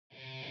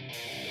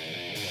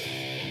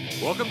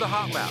Welcome to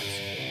Hot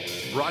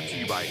Laps, brought to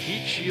you by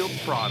Heat Shield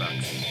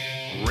Products.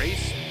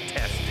 Race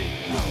testing.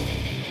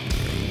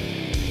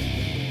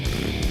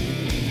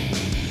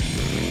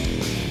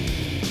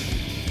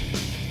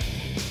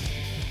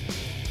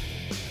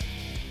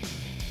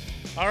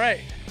 All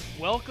right,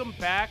 welcome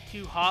back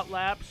to Hot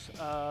Laps,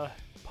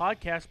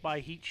 podcast by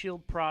Heat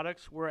Shield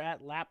Products. We're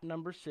at lap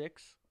number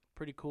 6.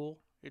 Pretty cool.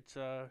 It's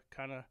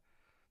kind of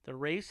the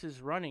race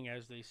is running,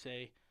 as they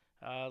say.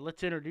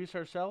 Let's introduce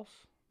ourselves.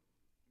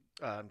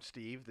 I'm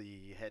Steve,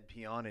 the head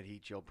peon at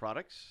Heat Shield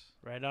Products.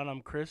 Right on,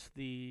 I'm Chris,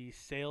 the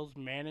sales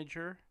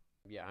manager.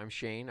 Yeah, I'm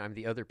Shane. I'm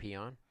the other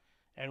peon.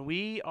 And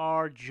we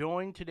are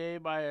joined today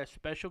by a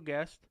special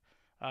guest.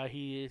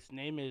 His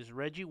name is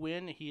Reggie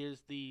Wynn. He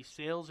is the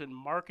sales and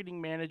marketing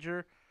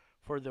manager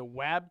for the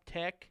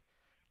Wabtec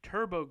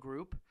Turbo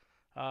Group.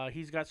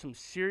 He's got some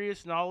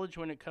serious knowledge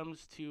when it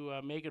comes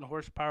to making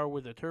horsepower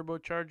with a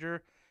turbocharger,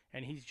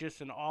 and he's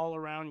just an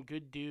all-around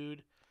good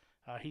dude.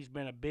 He's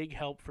been a big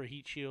help for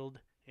Heat Shield,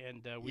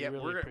 and we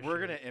really appreciate we're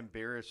gonna it.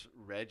 embarrass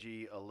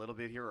Reggie a little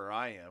bit here, or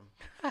I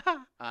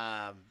am.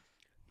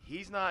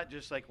 He's not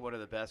just like one of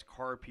the best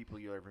car people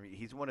you'll ever meet.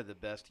 He's one of the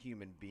best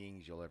human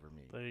beings you'll ever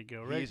meet. There you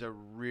go. He's a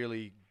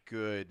really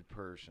good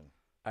person.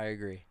 I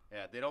agree.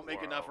 Yeah, they don't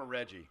make enough of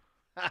Reggie.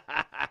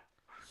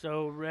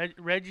 So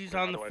Reggie's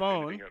on the How do I say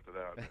phone. anything after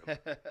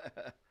that, man?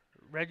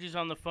 Reggie's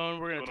on the phone.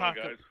 We're going to What's talk.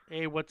 going on, guys?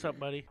 Hey, what's up,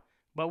 buddy?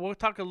 But we'll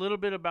talk a little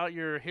bit about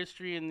your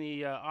history in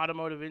the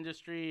automotive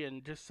industry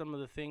and just some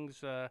of the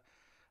things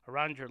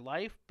around your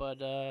life. But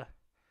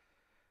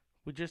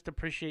we just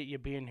appreciate you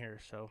being here.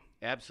 So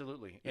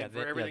Absolutely. Yeah, And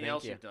for everything thank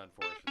else you. you've done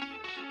for us for the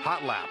years.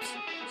 Hot Laps.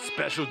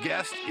 Special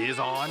guest is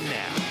on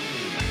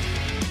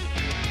now.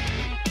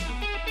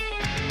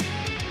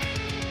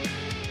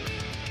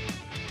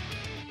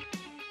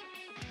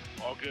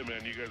 All good,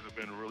 man. You guys have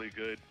been really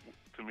good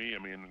to me. I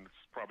mean,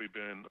 it's probably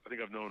been, I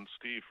think I've known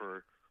Steve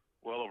for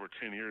well over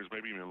 10 years,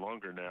 maybe even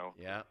longer now.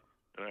 Yeah.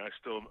 And I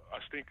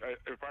think,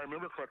 if I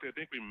remember correctly, I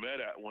think we met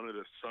at one of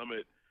the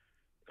Summit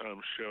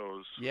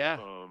shows. Yeah.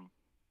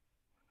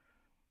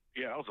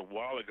 Yeah, that was a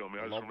while ago,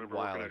 man. I just remember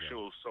working that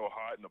show. It was so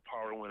hot and the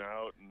power went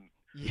out. And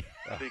Yeah.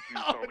 I think you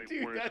saw me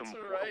dude, wearing that's some.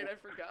 right. I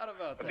forgot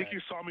about that. I think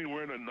you saw me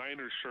wearing a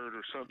Niners shirt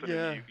or something.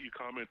 Yeah. And you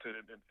commented,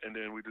 and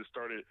then we just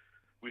started.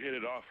 We hit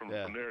it off from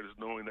there, just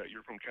knowing that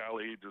you're from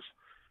Cali, just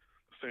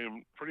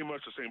pretty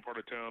much the same part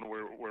of town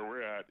where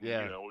we're at.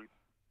 Yeah. You know,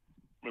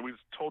 we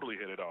just totally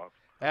hit it off.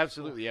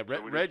 Absolutely, yeah.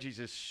 So we Reggie's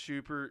a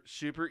super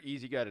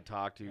easy guy to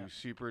talk to,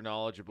 super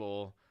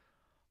knowledgeable.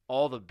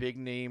 All the big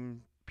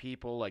name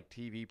people, like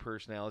TV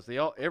personalities,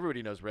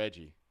 everybody knows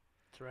Reggie.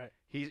 that's right.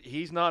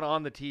 He's not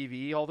on the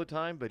TV all the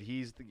time, but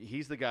he's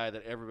the guy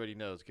that everybody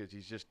knows because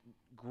he's just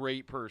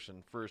great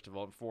person first of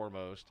all and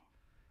foremost.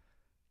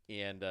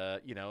 And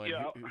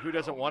who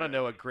doesn't want to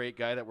know a great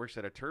guy that works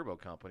at a turbo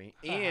company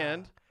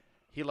and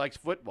he likes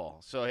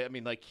football. So I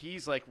mean, like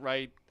he's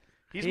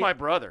my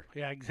brother.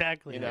 Yeah,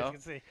 exactly. You I was know? gonna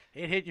say,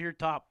 it hit your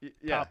top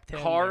 10.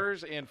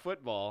 Cars and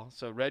football.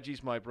 So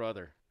Reggie's my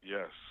brother.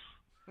 Yes,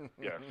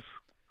 yes.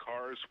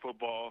 Cars,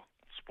 football,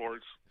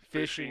 sports,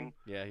 Fishing.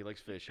 Yeah, he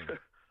likes fishing.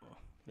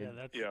 Yeah,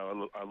 that's Yeah,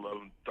 I love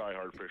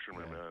diehard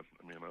fisherman, man.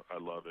 I mean, I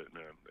love it,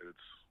 man.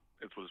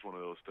 It's just one of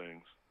those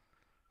things.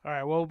 all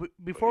right. Well,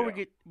 before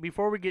yeah.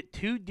 we get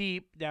too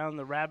deep down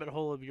the rabbit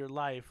hole of your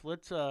life,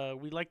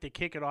 we'd like to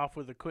kick it off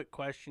with a quick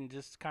question,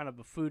 just kind of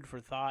a food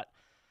for thought.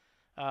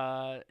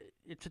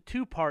 It's a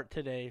 2-part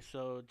today,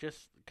 so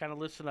just kind of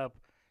listen up.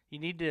 You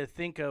need to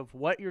think of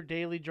what your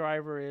daily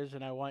driver is,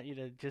 and I want you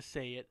to just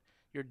say it,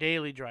 your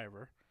daily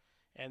driver.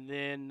 And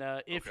then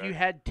if you Okay.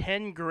 had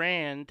 10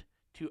 grand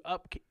to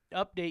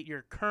update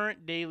your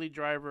current daily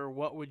driver,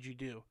 what would you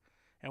do?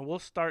 And we'll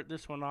start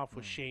this one off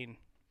with Shane.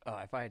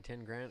 If I had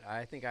 10 grand,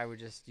 I think I would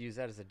just use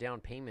that as a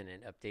down payment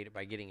and update it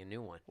by getting a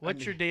new one.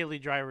 What's your daily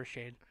driver,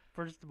 Shane?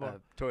 First of all,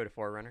 Toyota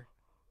 4Runner.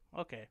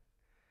 okay.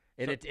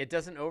 And it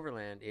doesn't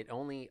overland.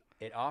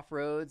 It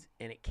off-roads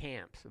and it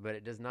camps, but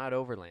it does not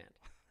overland.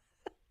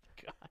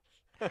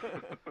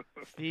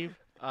 Steve?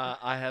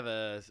 I have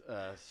a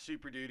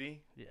Super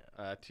Duty.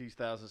 Yeah.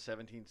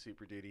 2017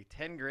 Super Duty.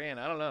 10 grand.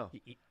 I don't know.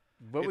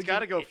 What It's would got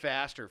to you- go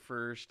faster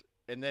first,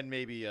 and then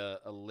maybe a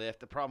lift.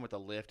 The problem with the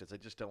lift is I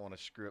just don't want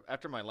to screw up.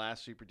 After my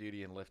last Super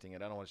Duty and lifting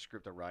it, I don't want to screw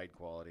up the ride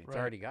quality. It's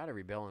already got a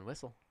rebel and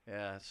whistle.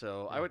 Yeah,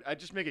 so I'd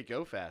just make it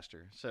go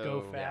faster. So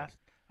Go fast.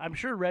 I'm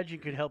sure Reggie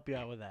could help you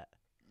out with that.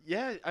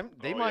 Yeah,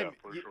 they Oh, might. yeah,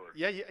 for sure.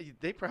 Yeah,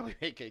 they probably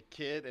make a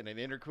kit and an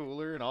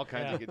intercooler and all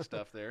kinds of good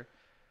stuff there.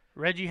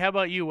 Reggie, how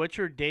about you? What's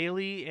your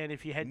daily? And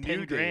if you had 10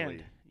 New grand,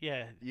 daily.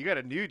 yeah, You got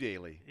a new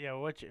daily. yeah.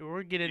 We'll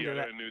get into Yeah,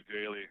 that. a new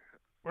daily.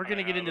 We're gonna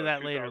I get have into a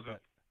that later. 2000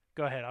 But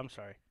go ahead. I'm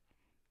sorry.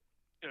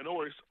 Yeah, no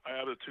worries. I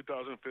have a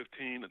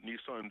 2015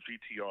 Nissan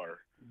GTR,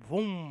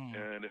 Boom.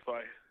 and if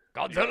I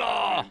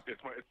Godzilla!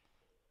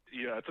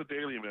 it's a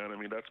daily, man. I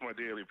mean, that's my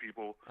daily.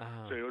 People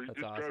say, "Oh, you that's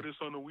just drive awesome. this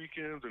on the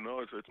weekends," and no,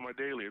 it's my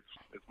daily.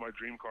 It's my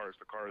dream car. It's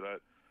the car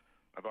that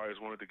I've always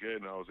wanted to get,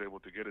 and I was able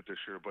to get it this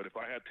year. But if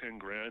I had 10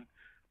 grand,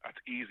 that's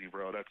easy,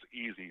 bro. That's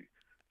easy.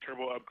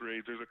 turbo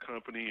upgrades. There's a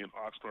company in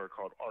Oxnard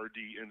called RD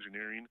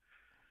Engineering.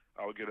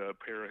 I would get a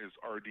pair of his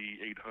RD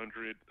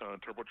 800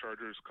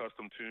 turbochargers,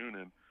 custom tune,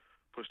 and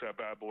push that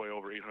bad boy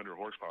over 800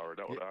 horsepower.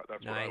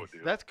 That's what I would do.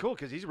 That's cool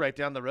because he's right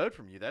down the road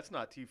from you. That's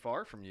not too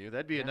far from you.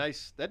 That'd be a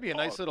nice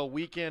little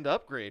weekend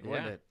upgrade,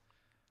 wouldn't it?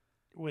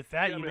 With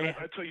that, yeah,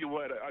 I tell you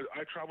what,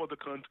 I traveled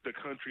the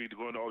country to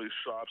go into all these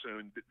shops,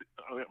 and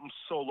I'm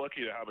so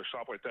lucky to have a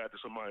shop like that.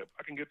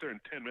 I can get there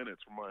in 10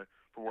 minutes from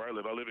where I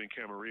live. I live in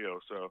Camarillo,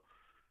 so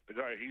the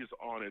guy, he's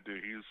on it,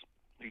 dude.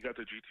 He got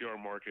the GTR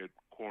market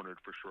cornered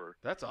for sure.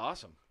 That's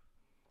awesome.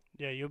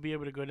 Yeah, you'll be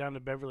able to go down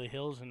to Beverly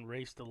Hills and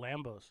race the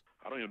Lambos.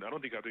 I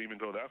don't think I have to even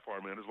go that far,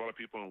 man. There's a lot of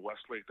people in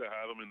Westlake that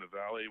have them in the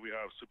Valley. We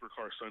have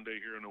Supercar Sunday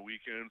here in the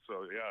weekend,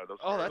 so yeah. Those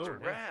that's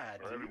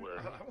rad. Are everywhere.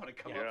 I want to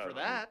come up for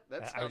that.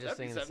 I was just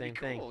saying the same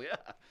thing.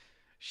 Yeah.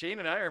 Shane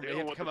and I are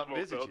maybe to come up and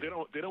visit you.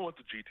 They don't want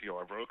the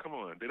GTR, bro. Come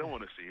on, they don't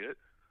want to see it.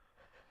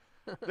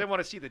 They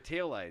want to see the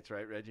taillights,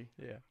 right, Reggie?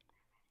 Yeah.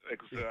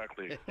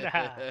 Exactly.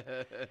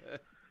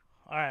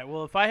 All right.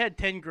 Well, if I had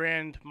 10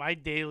 grand, my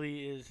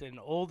daily is an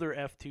older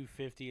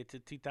F-250. It's a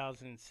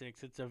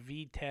 2006. It's a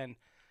V10.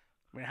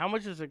 I mean, how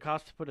much does it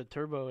cost to put a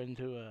turbo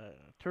into a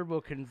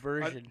turbo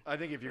conversion? I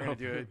think if you're going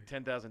to do it,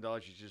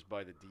 $10,000, you just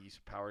buy the D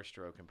Power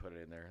Stroke and put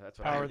it in there. That's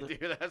what I would do.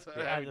 That's what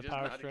I would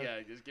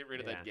just get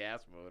rid of that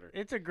gas motor.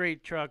 It's a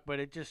great truck, but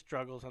it just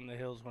struggles on the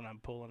hills when I'm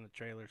pulling the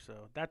trailer.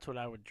 So that's what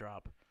I would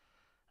drop.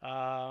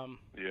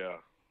 Yeah.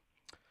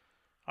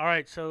 All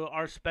right. So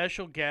our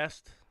special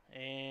guest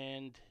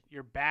and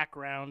your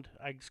background.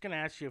 I'm just going to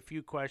ask you a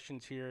few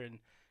questions here, and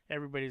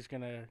everybody's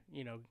going to,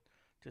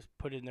 just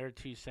put in their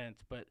 2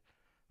 cents. But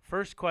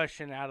first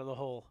question out of the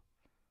hole,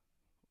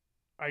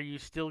 are you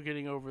still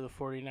getting over the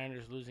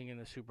 49ers losing in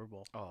the Super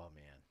Bowl? Oh,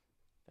 man.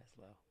 That's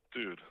low.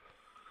 Dude,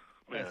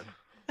 man.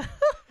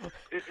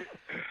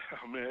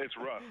 Man, it's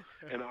rough.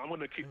 And I'm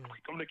gonna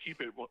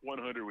keep it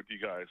 100 with you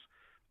guys.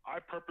 I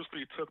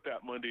purposely took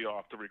that Monday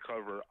off to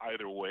recover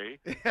either way.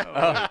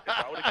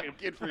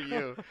 Good for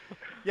you.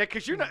 Yeah,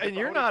 because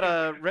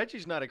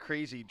Reggie's not a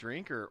crazy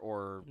drinker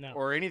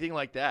or anything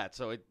like that.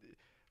 So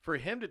for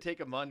him to take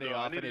a Monday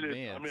off in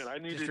advance, I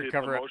needed just it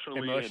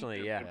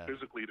emotionally and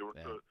physically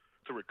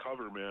to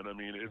recover, man. I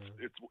mean,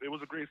 it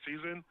was a great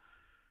season,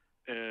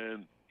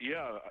 and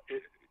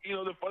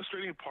the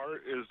frustrating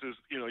part is this.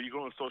 You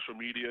go on social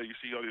media, you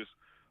see all these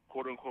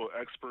quote-unquote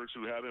experts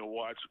who haven't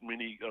watched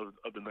many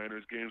of the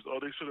Niners games.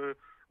 Oh, they should have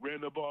ran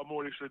the ball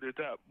more. They should have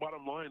did that.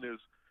 Bottom line is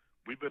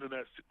we've been in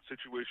that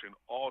situation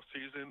all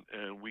season,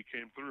 and we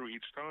came through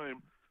each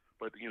time.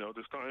 But,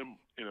 this time,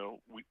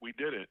 we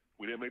didn't.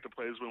 We didn't make the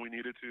plays when we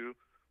needed to.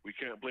 We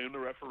can't blame the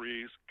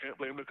referees,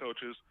 can't blame the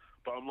coaches.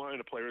 Bottom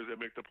line, the players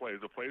that make the plays.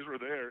 The plays were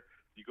there.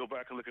 You go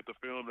back and look at the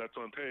film that's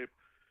on tape,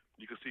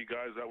 you can see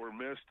guys that were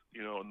missed,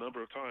 a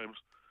number of times.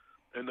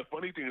 And the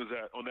funny thing is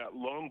that on that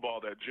long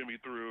ball that Jimmy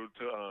threw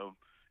to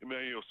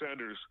Emmanuel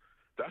Sanders,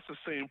 that's the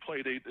same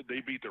play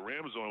they beat the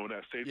Rams on when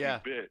that safety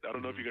bit. I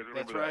don't know if you guys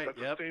remember that.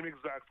 That's the same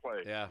exact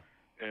play. Yeah.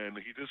 And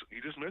he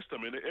just missed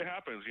them, and it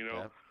happens.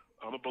 Yep.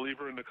 I'm a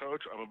believer in the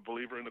coach. I'm a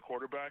believer in the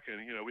quarterback,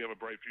 and we have a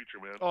bright future,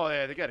 man. Oh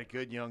yeah, they got a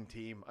good young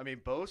team. I mean,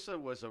 Bosa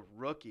was a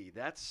rookie.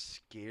 That's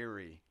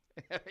scary.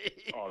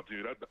 Oh,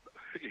 dude,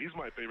 he's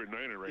my favorite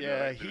Niner right now.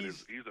 Yeah,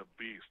 he's a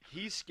beast.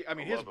 His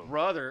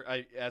brother,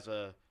 as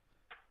a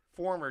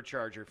former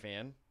Charger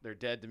fan, they're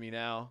dead to me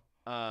now.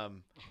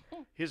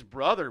 His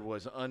brother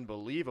was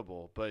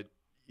unbelievable, but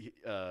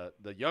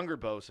the younger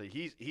Bosa,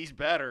 he's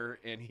better,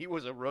 and he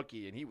was a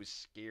rookie, and he was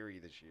scary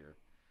this year.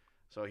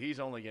 So it's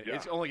only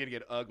gonna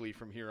get ugly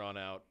from here on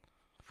out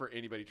for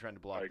anybody trying to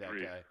block that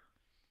guy.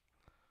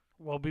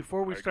 Well,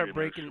 before we start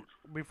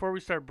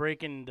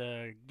breaking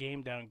the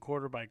game down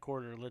quarter by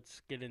quarter,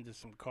 let's get into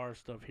some car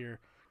stuff here,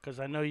 because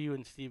I know you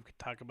and Steve could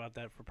talk about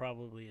that for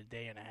probably a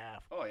day and a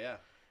half. Oh yeah.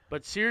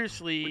 But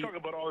seriously, we talk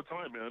about it all the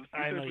time, man.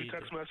 I know we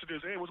text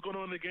messages, hey, what's going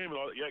on in the game? And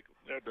all,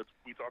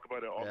 we talk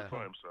about it all the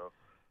time.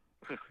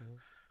 So.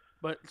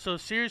 But so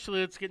seriously,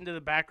 let's get into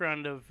the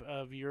background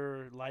of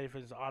your life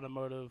as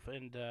automotive.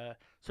 And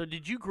so,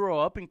 did you grow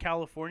up in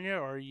California,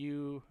 or are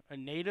you a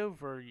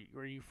native, or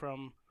are you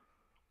from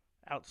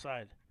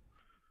outside?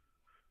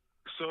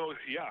 So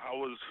I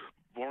was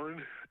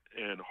born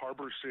in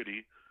Harbor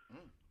City,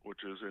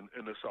 which is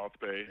in the South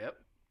Bay. Yep.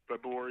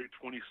 February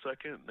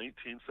 22nd,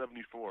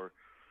 1974.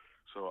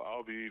 So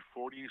I'll be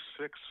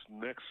 46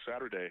 next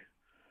Saturday.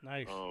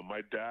 Nice.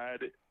 My dad,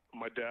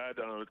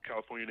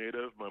 California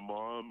native. My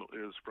mom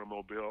is from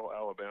Mobile,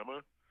 Alabama.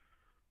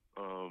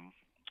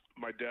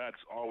 My dad's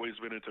always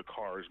been into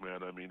cars,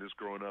 man. I mean, just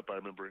growing up, I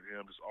remember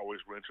him just always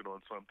wrenching on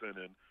something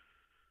and,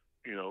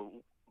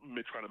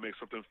 trying to make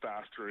something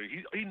faster.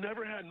 He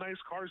never had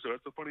nice cars, though.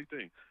 That's the funny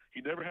thing.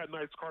 He never had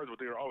nice cars, but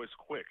they were always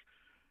quick.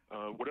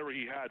 Whatever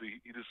he had, he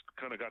just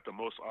kind of got the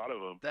most out of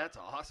them. That's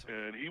awesome.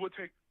 And he would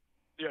take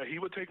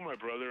my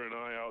brother and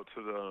I out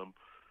to the.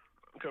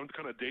 I'm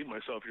kind of dating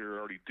myself here,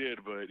 already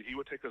did, but he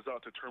would take us out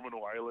to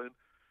Terminal Island,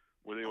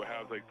 where they would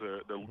have like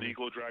the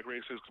legal drag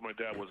races. Because my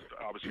dad was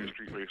obviously a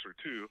street racer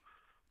too,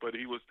 but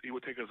he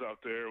would take us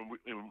out there and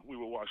we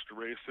would watch the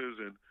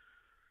races. And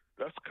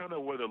that's kind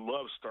of where the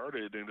love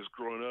started. And just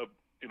growing up,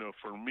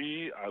 for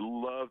me, I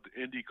loved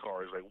Indy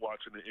cars, like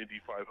watching the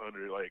Indy 500.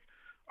 Like,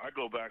 I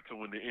go back to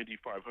when the Indy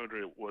 500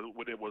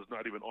 when it was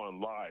not even on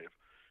live.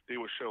 They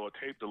would show a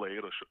tape delay.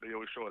 They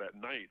always show it at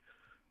night.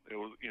 It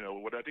was,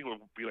 what I think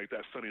would be like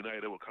that Sunday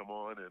night, it would come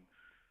on. And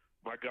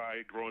my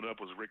guy growing up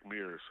was Rick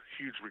Mears,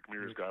 huge Rick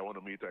Mears guy. I want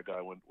to meet that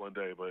guy one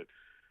day. But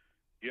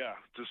yeah,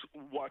 just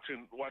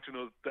watching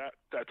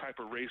that type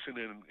of racing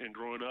and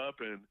growing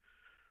up and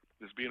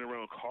just being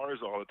around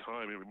cars all the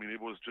time. I mean,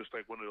 it was just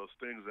like one of those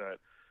things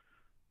that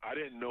I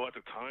didn't know at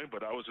the time,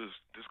 but I was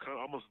just kind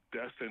of almost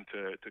destined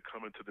to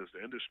come into this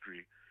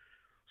industry.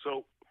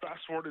 So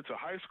fast forward into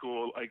high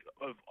school, like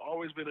I've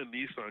always been a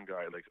Nissan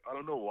guy. Like I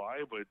don't know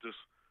why, but just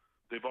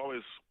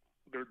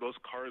those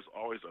cars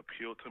always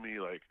appealed to me.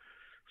 Like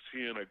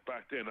seeing like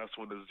back then, that's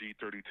when the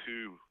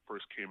Z32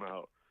 first came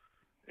out,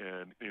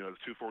 and the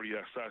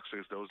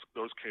 240SXs,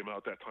 those came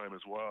out that time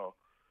as well.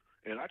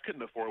 And I couldn't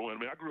afford one. I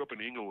mean, I grew up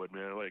in Inglewood,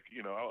 man. Like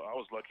I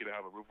was lucky to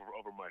have a roof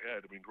over my head.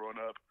 I mean, growing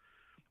up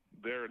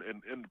there, and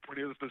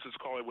pretty. Let's just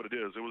call it what it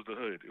is. It was the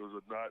hood. It was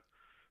not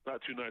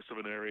too nice of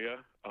an area.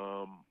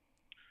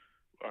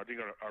 I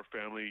think our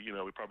family,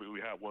 we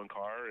had one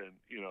car, and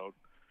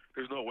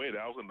there's no way that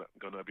I was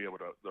gonna be able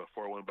to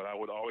afford one. But I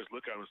would always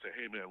look at them and say,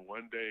 hey man,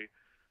 one day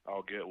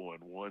I'll get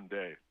one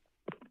day.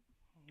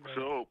 Right.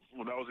 So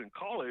when I was in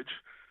college,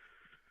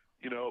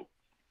 I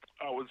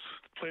was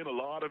playing a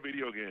lot of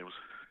video games.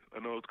 I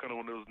know it's kind of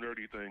one of those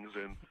nerdy things,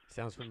 and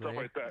sounds familiar. Stuff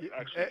like that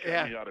actually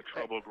kept me out of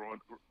trouble growing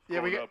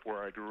up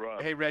where I grew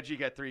up. Hey, Reggie,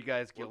 got 3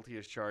 guys guilty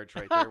as charged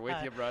right there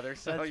with you, brother.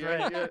 So that's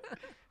right.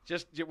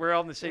 Just we're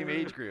all in the same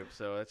age group,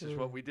 so that's just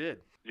what we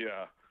did.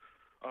 Yeah.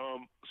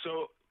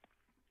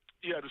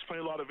 Just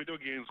playing a lot of video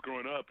games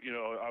growing up.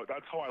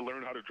 That's how I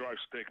learned how to drive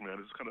stick, man.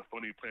 It's kind of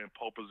funny playing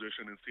pole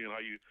position and seeing how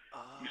you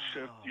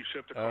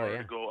shift the car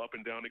to go up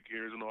and down the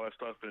gears and all that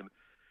stuff. And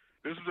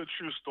this is a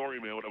true story,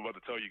 man, what I'm about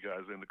to tell you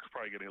guys, and it's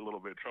probably getting a little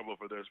bit in trouble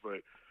for this,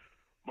 but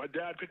my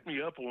dad picked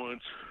me up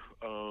once.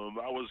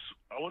 I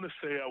want to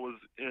say I was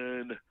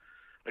in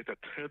like the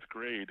 10th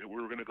grade. We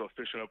were going to go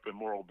fishing up in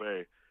Morro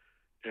Bay,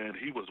 and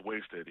he was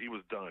wasted. He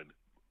was done.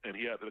 And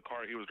he had the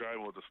car he was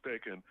driving with a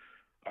stick, and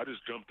I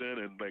just jumped in,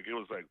 and like it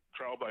was like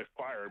trial by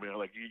fire, man.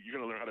 Like you're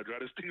going to learn how to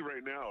drive this thing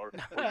right now or you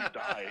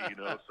die,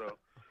 So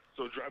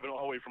driving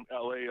all the way from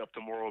LA up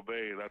to Morro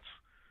Bay, that's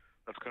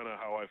kind of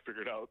how I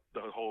figured out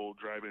the whole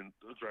driving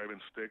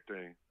stick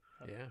thing.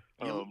 Yeah.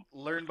 You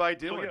learn by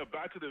doing. So yeah,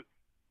 back to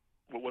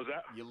what was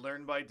that? You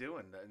learn by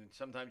doing, and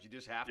sometimes you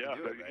just have to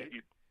do it, right?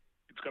 You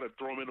just got to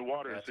throw them in the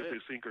water That's and see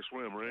if they sink or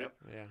swim, right?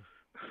 Yep.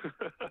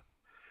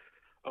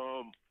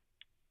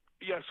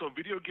 Yeah. So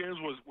video games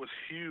was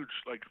huge,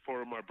 like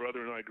for my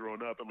brother and I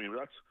growing up. I mean,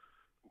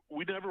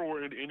 we never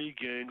were in any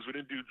gangs. We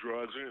didn't do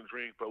drugs. We didn't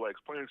drink, but like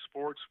playing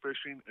sports,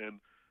 fishing,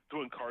 and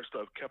doing car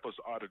stuff kept us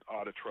out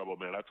of trouble,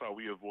 man. That's how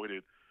we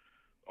avoided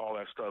all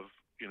that stuff,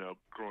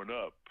 growing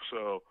up.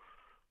 So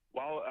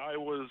while I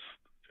was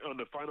on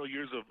the final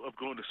years of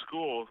going to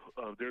school,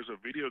 there's a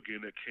video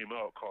game that came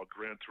out called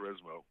Gran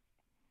Turismo.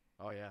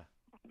 Oh yeah.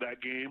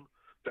 That game,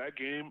 I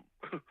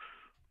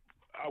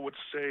would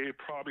say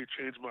probably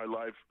changed my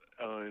life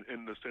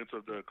in the sense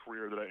of the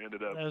career that I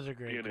ended up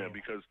being in,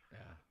 because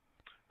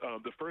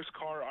the first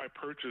car I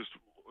purchased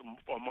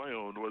on my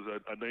own was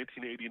a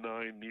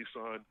 1989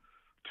 Nissan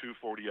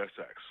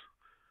 240SX.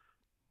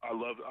 I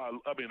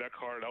mean that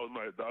car. That was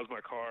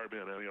my car,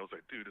 man. I was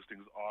like, dude, this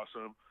thing's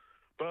awesome.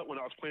 But when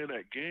I was playing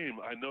that game,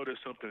 I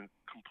noticed something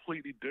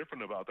completely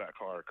different about that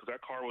car, because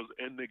that car was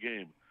in the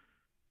game.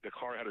 The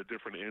car had a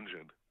different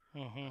engine.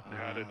 It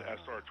had an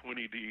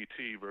SR20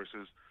 DET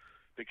versus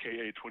the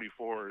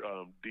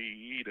KA24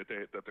 DE that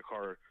the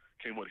car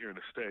came with here in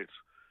the States.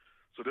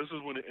 So this is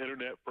when the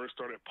internet first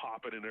started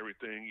popping and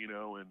everything,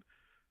 and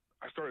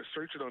I started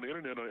searching on the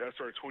internet on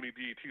SR20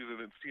 DETs and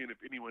then seeing if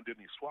anyone did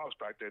any swaps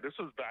back there. This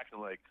was back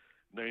in like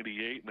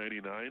 98,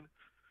 99.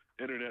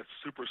 Internet's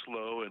super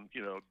slow, and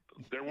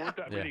there weren't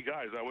that many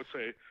guys. I would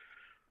say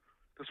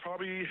there's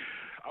probably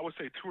 2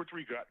 or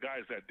 3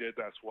 guys that did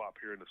that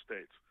swap here in the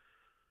States.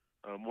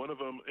 One of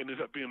them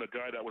ended up being a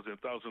guy that was in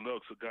Thousand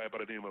Oaks, a guy by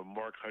the name of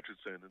Mark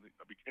Hutchinson, and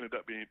I ended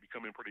up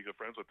becoming pretty good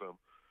friends with him.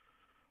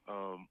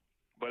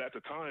 But at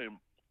the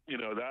time,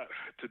 that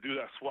to do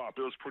that swap,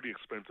 it was pretty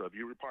expensive.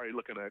 You were probably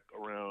looking at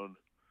around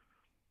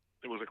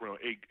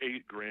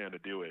 $8 grand to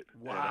do it.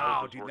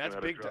 Wow, dude, that's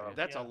big.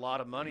 That's a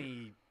lot of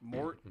money.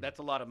 That's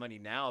a lot of money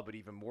now, but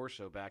even more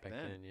so back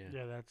then.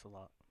 Yeah, that's a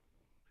lot.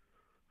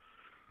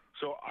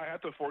 So I had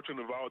the fortune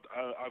of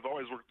I've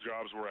always worked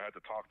jobs where I had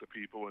to talk to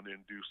people and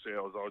then do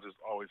sales. I was just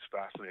always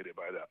fascinated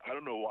by that. I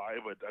don't know why,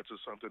 but that's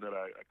just something that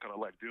I kind of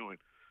like doing.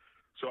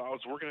 So I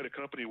was working at a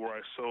company where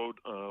I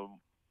sold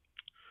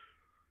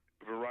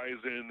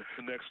Verizon,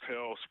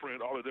 Nextel,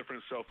 Sprint, all the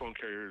different cell phone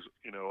carriers.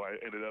 I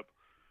ended up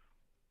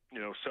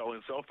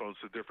selling cell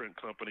phones to different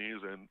companies,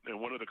 and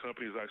one of the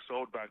companies I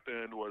sold back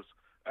then was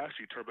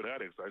actually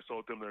Turbinetics. I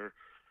sold them their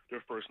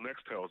first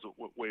Nextels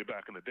way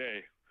back in the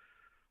day.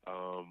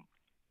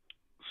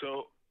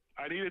 So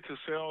I needed to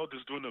sell,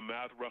 just doing the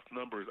math, rough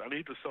numbers, I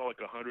need to sell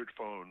like 100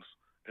 phones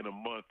in a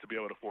month to be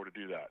able to afford to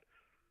do that.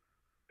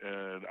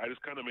 And I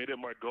just kind of made it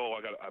my goal.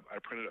 I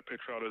printed a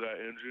picture out of that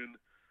engine.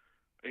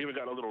 I even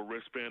got a little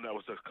wristband that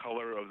was the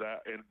color of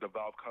that and the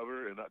valve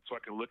cover, and so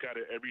I can look at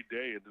it every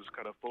day and just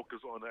kind of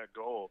focus on that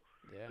goal.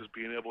 Yeah. Just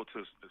being able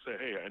to say,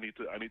 hey, I need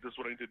this.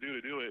 What I need to do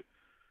it.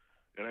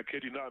 And I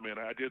kid you not, man,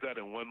 I did that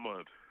in 1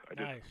 month.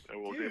 Nice. I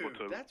was able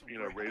to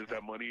raise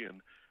that money and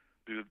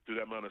do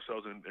that amount of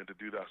sales and to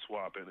do that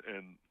swap and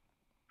in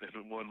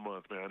 1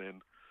 month, man.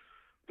 And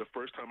the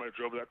first time I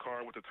drove that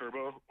car with the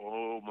turbo,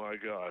 oh my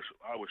gosh,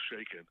 I was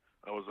shaking.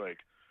 I was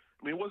like,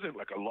 I mean, it wasn't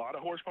like a lot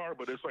of horsepower,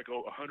 but it's like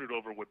 100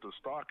 over what the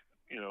stock,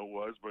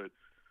 was. But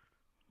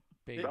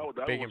that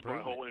was my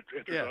whole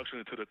introduction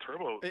into the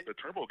turbo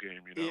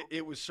game.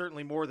 It was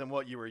certainly more than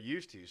what you were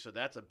used to, so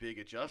that's a big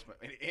adjustment.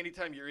 I mean,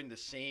 anytime you're in the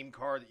same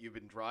car that you've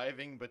been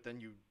driving, but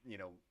then you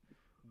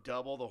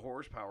double the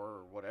horsepower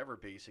or whatever,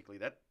 basically,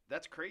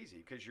 that's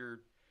crazy because you're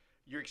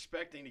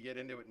expecting to get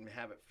into it and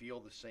have it feel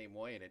the same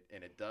way, and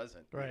it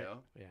doesn't. Right.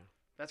 Yeah.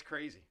 That's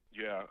crazy.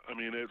 Yeah, I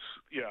mean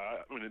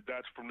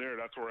that's from there.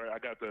 That's where I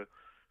got the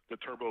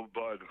turbo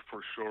bug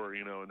for sure,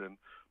 and then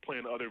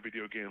playing other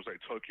video games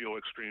like Tokyo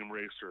Extreme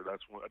Racer.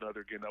 That's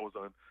another game that was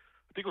on,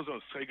 I think it was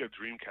on Sega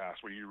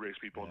Dreamcast, where you race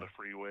people on the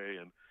freeway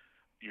and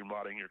you're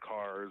modding your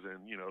cars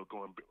and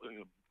going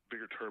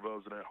bigger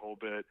turbos and that whole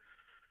bit.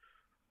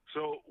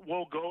 So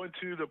we'll go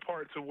into the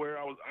part to where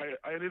I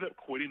ended up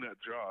quitting that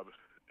job,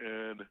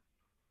 and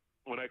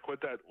when I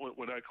quit that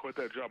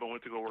job, I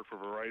went to go work for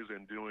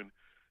Verizon doing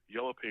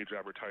Yellow Page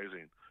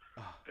advertising.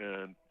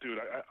 And dude,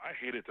 I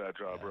hated that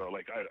job, bro.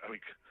 Like I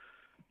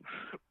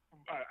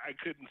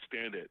couldn't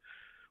stand it.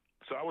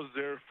 So I was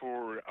there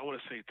for, I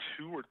want to say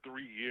 2 or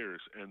 3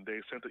 years, and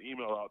they sent an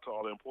email out to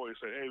all the employees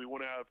saying, hey, we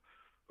want to have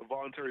a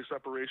voluntary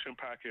separation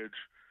package.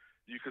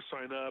 You could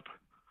sign up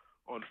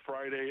on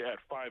Friday at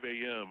 5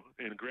 a.m.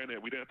 And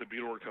granted, we didn't have to be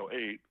to work till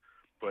 8,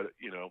 but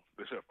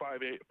they said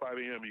 5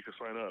 a.m. you could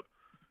sign up.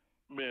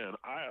 Man,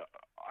 I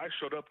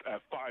showed up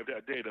at 5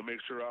 that day to make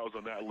sure I was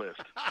on that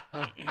list.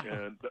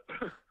 And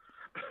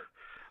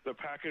the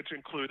package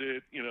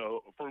included,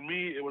 for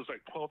me, it was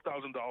like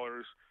 $12,000.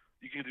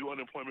 You can do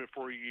unemployment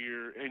for a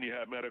year, and you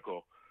have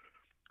medical.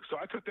 So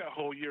I took that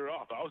whole year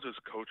off. I was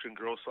just coaching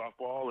girls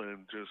softball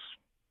and just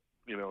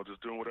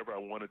doing whatever I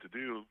wanted to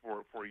do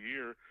for a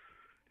year.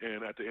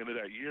 And at the end of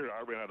that year, I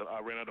didn't have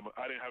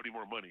any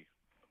more money.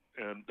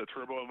 And the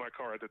turbo in my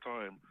car at the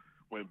time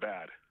went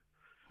bad.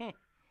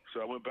 So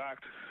I went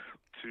back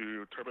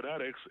to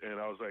Turbonetics, and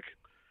I was like,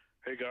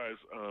 hey, guys,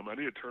 I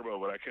need a turbo,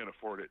 but I can't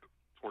afford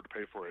to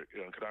pay for it.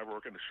 Could I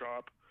work in the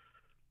shop,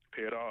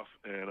 pay it off,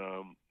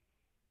 and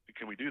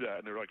can we do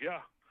that? And they're like,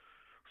 yeah.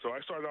 So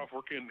I started off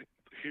working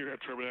here at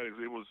Turbonetics.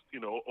 It was,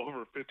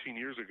 over 15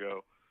 years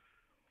ago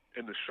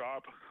in the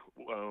shop.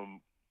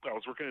 I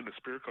was working in the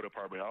Spirit Co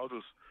department. I was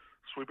just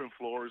sweeping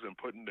floors and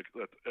putting the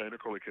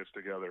intercooler kits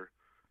together.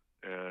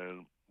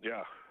 And,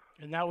 yeah.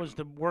 And that was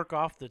the work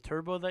off the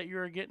turbo that you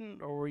were getting,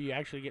 or were you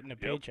actually getting a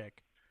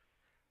paycheck?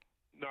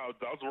 No,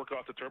 that was the work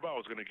off the turbo I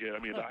was going to get. I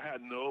mean, I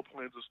had no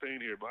plans of staying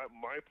here.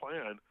 My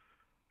plan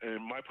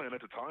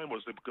at the time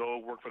was to go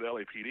work for the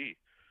LAPD.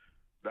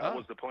 That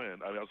was the plan.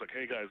 I was like,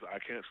 hey guys,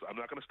 I'm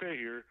not going to stay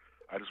here.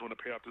 I just want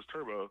to pay off this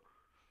turbo.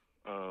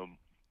 I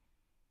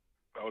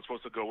was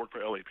supposed to go work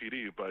for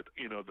LAPD, but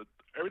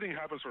everything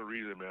happens for a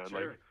reason, man.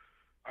 Sure.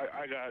 Like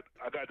I got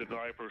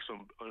denied for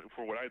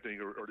what I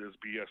think are just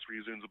BS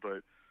reasons,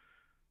 but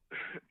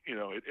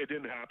it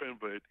didn't happen.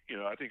 But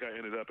I think I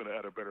ended up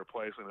at a better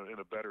place and in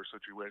a better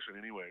situation,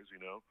 anyways.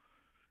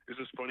 It's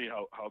just funny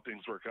how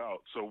things work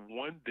out. So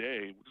one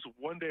day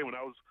when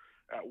I was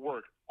at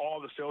work, all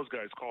the sales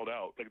guys called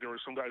out. Like there were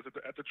some guys at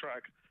the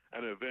track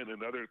at an event,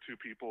 and other 2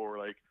 people were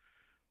like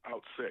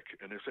out sick,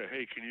 and they said,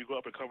 hey, can you go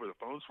up and cover the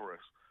phones for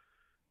us?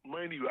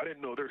 Mind you, I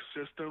didn't know their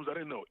systems. I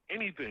didn't know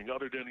anything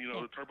other than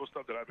the turbo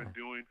stuff that I've been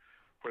doing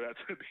for that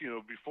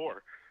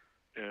before.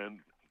 And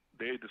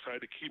they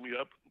decided to keep me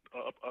up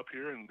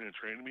here and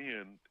train me,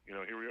 and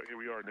here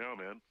we are now,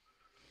 man.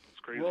 It's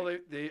crazy. Well,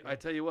 I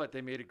tell you what,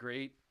 they made a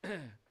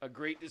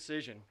great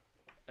decision,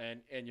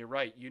 and you're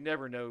right. You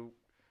never know.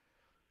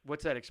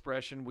 What's that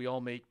expression? We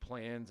all make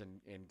plans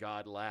and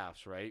God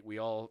laughs, right? We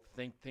all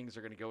think things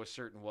are going to go a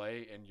certain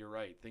way, and you're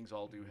right. Things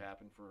all do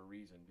happen for a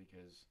reason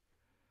because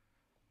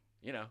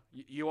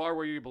you are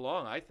where you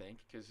belong, I think,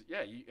 because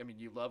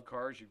you love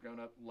cars. You've grown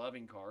up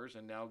loving cars,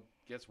 and now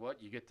guess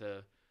what? You get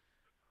to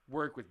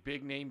work with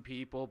big name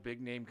people,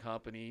 big name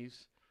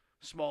companies,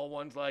 small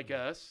ones like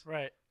us,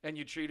 right? And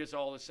you treat us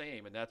all the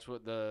same, and that's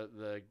what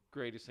the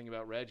greatest thing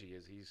about Reggie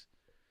is.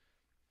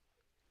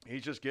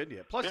 He's just getting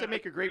you. Plus, they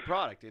make a great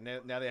product, and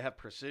now they have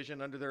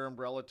Precision under their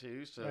umbrella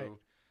too. So, right.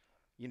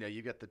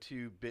 You got the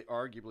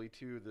arguably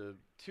two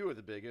of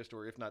the biggest,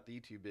 or if not the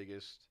 2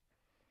 biggest,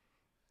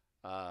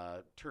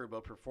 turbo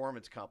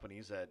performance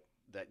companies that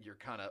you're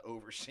kind of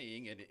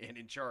overseeing and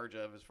in charge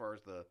of as far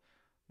as the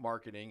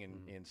marketing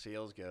and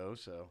sales go.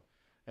 So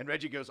And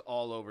Reggie goes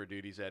all over,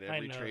 dude. He's at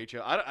every know. trade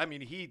show. I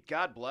mean,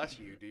 God bless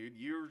you, dude.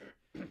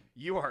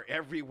 You are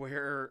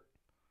everywhere,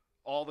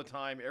 all the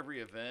time,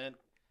 every event.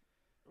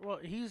 Well,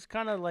 he's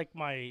kind of like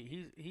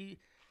he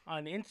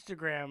on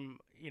Instagram.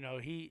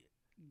 He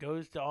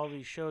goes to all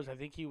these shows. I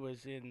think he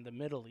was in the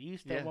Middle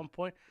East at one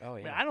point. Oh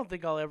yeah. I mean, I don't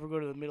think I'll ever go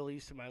to the Middle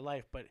East in my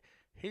life, but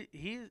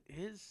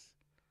his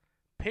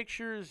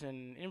pictures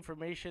and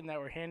information that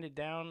were handed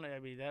down. I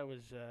mean,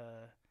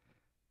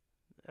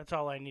 that's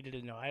all I needed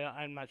to know.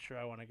 I'm not sure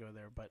I want to go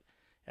there, but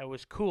it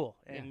was cool.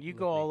 And you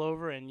go all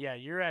over, and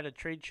you're at a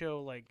trade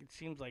show like it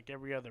seems like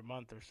every other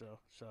month or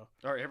so.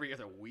 Or every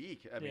other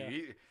week. I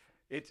mean,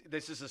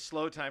 this is a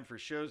slow time for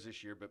shows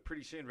this year, but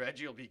pretty soon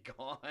Reggie will be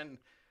gone.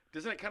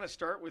 Doesn't it kind of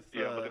start with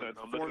I'm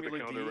looking at the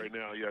calendar D? right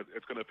now. Yeah,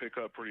 it's going to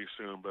pick up pretty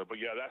soon. But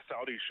yeah, that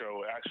Saudi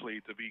show. Actually,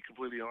 to be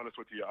completely honest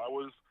with you, I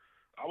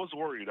was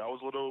worried. I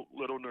was a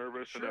little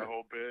nervous in that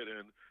whole bit,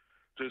 and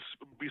just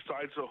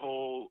besides the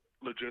whole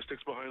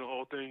logistics behind the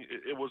whole thing,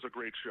 it was a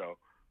great show.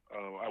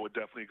 I would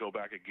definitely go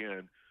back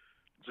again.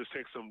 Just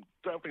take some.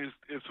 Definitely,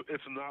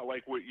 it's not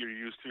like what you're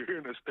used to here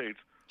in the States.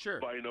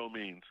 Sure. By no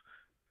means.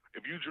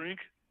 If you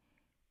drink,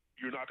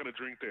 you're not going to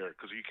drink there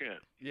because you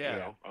can't.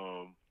 Yeah.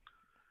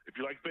 If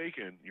you like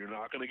bacon, you're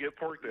not going to get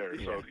pork there.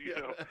 So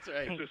that's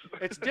right.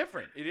 It's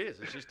different. It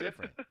is. It's just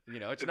different.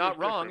 It's It's not just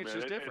wrong. different, It's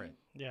man. just different.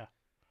 Yeah.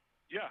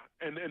 Yeah,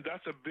 and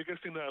that's the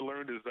biggest thing that I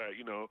learned is that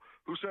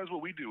who says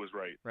what we do is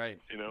right. Right.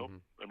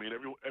 I mean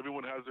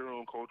everyone has their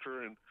own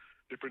culture and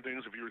different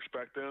things. If you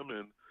respect them,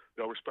 and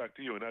they'll respect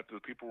you, and the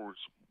people were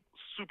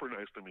super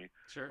nice to me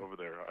over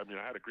there. I mean,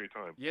 I had a great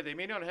time. Yeah, they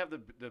may not have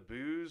the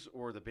booze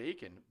or the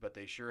bacon, but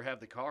they sure have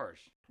the cars.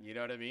 You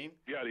know what I mean?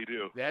 Yeah, they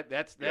do.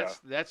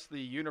 That's the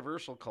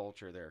universal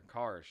culture there.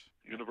 Cars.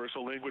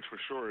 Universal language for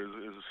sure is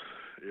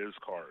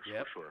cars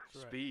for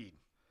sure. Speed,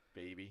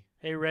 baby.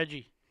 Hey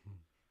Reggie.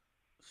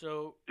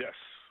 So yes,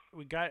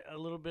 we got a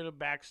little bit of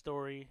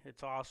backstory.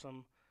 It's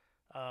awesome.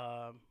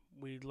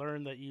 We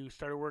learned that you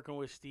started working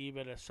with Steve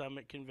at a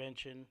Summit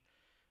convention.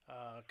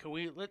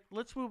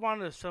 Let's move on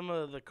to some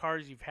of the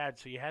cars you've had.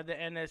 So you had the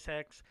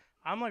NSX.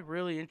 I'm like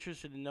really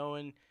interested in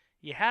knowing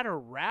you had a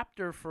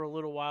Raptor for a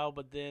little while,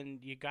 but then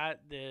you got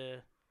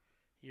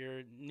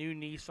your new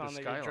Nissan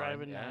that you're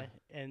driving now,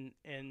 and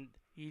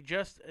you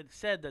just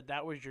said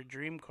that was your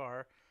dream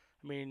car.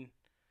 I mean,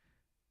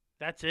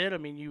 that's it. I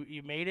mean,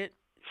 you made it.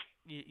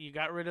 You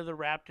got rid of the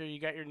Raptor. You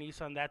got your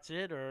Nissan. That's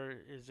it, or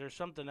is there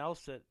something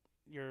else that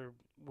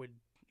would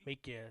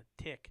make you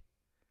tick?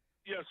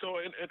 Yeah, so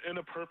in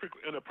a perfect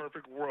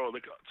world,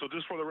 so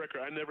just for the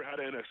record, I never had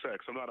an NSX.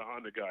 I'm not a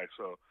Honda guy,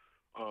 so.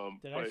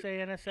 Did I say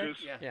NSX?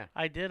 Yeah.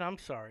 I did. I'm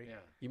sorry.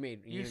 Yeah.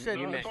 You said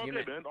meant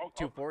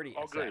 240.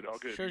 All good.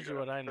 Shows you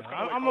what I know. Kinda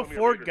I'm like a call me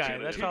Ford later, guy.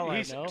 Kennedy. That's all I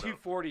He's know.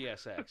 240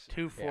 SX.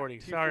 240. Yeah,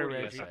 Sorry, 240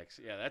 Reggie. SX.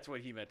 Yeah, that's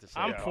what he meant to say.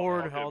 I'm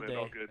Ford all good, day.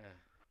 man, all good.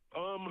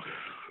 Yeah.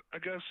 I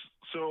guess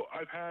so.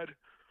 I've had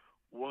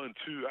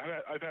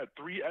I've had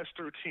 3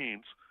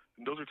 S13s,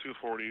 and those are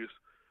 240s.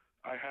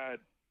 I had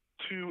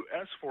 2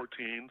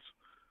 S14s,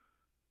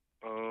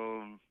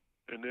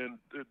 and then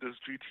this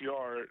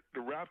GTR.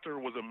 The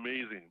Raptor was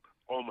amazing.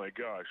 Oh my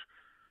gosh!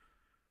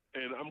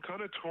 And I'm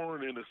kind of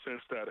torn in the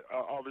sense that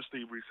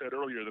obviously we said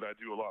earlier that I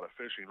do a lot of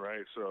fishing,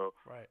 right? So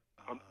right.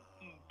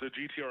 The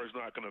GTR is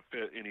not going to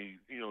fit any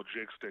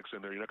jig sticks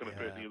in there. You're not going to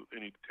fit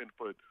any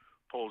 10-foot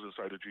poles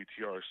inside the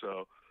GTR.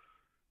 So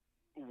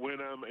when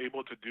I'm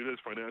able to do this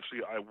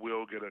financially, I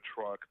will get a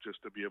truck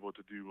just to be able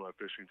to do my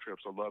fishing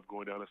trips. I love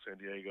going down to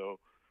San Diego,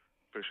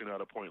 fishing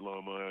out of Point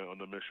Loma on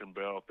the Mission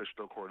Belle, fish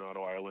the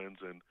Coronado Islands,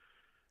 and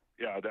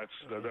that's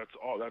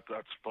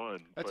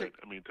fun.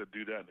 I mean, to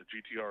do that in the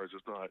GTR is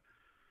just not.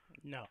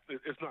 No,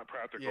 it's not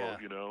practical,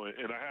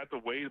 And I had to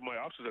weigh my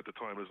options at the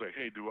time. It was like,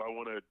 hey, do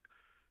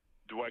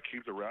I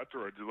keep the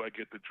Raptor or do I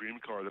get the dream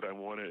car that I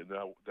wanted and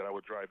that I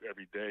would drive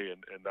every day?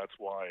 And that's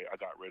why I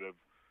got rid of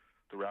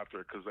the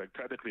Raptor, because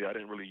technically I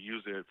didn't really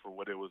use it for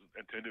what it was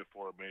intended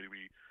for.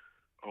 Maybe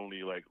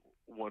only like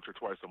once or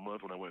twice a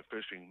month when I went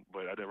fishing,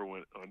 but I never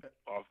went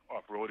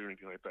off road or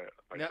anything like that.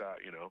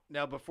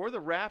 Now before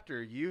the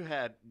Raptor, you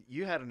had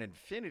an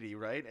Infinity,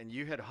 right? And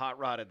you had hot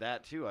rodded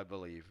that too, I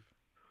believe.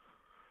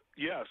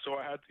 Yeah, so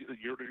I had.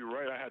 You're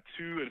right. I had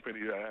 2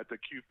 Infinity. I had the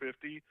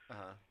Q50.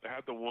 I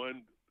had the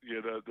one,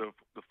 the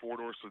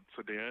 4-door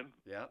sedan.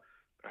 Yeah.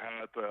 I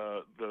had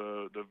the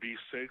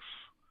V6.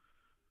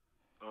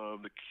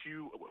 The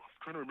Q. I'm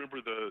trying to remember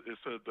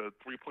it's the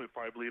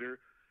 3.5 liter,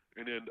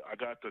 and then I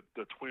got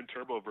the twin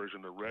turbo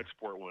version, the Red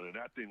Sport one, and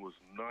that thing was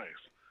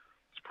nice.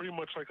 It's pretty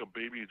much like a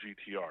baby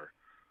GTR.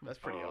 That's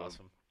pretty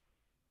awesome.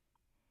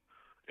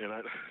 And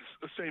it's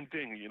the same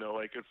thing,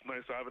 like it's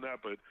nice having that,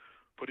 but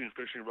putting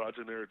fishing rods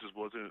in there, it just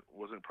wasn't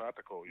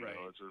practical. You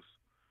know, it's just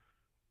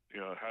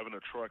having a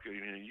truck.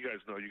 You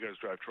guys know, you guys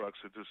drive trucks.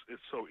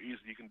 It's so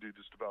easy. You can do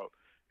just about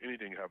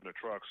anything having a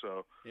truck.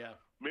 So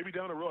maybe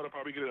down the road I'll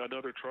probably get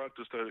another truck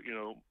just to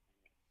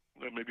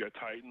maybe a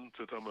Titan,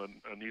 since I'm a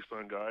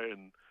Nissan guy,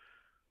 and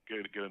get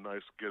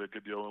a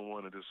good deal on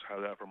one and just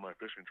have that for my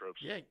fishing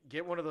trips. Yeah,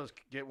 get one of those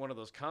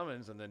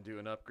Cummins and then do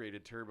an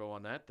upgraded turbo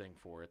on that thing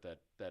for it. That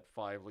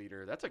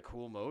 5-liter. That's a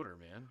cool motor,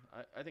 man.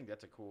 I think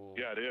that's a cool.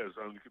 Yeah, it is.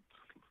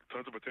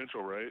 Tons of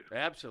potential, right?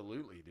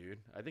 Absolutely, dude.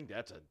 I think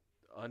that's an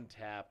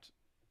untapped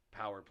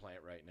power plant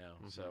right now.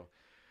 Mm-hmm. So,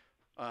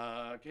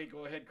 okay,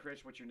 go ahead,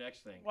 Chris. What's your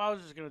next thing? Well, I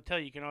was just going to tell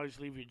you, you can always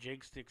leave your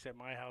jig sticks at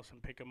my house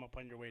and pick them up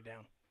on your way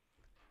down.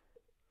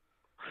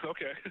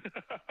 Okay.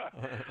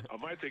 I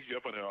might take you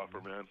up on that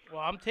offer, man.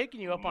 Well, I'm taking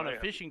you up on a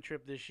fishing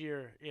trip this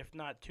year, if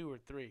not 2 or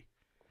 3.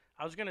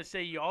 I was going to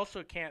say you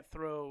also can't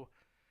throw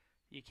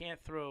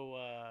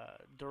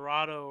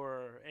Dorado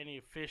or any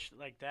fish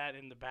like that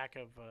in the back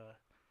of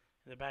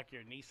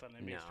your Nissan.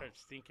 They may start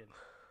stinking.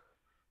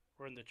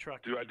 Or in the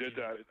truck. Dude, I did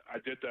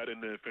that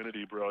in the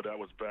Infinity, bro. That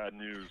was bad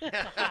news.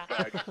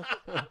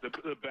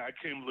 the bag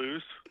came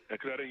loose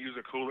because I didn't use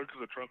a cooler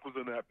because the trunk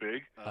wasn't that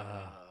big,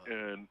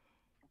 and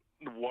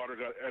the water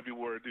got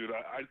everywhere, dude.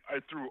 I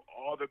threw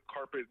all the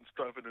carpet and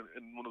stuff in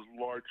one of those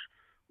large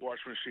wash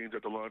machines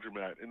at the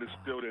laundromat, and it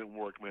still didn't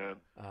work, man.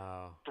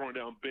 Throwing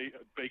down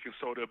baking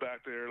soda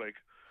back there, like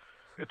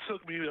it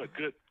took me a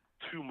good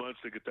 2 months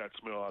to get that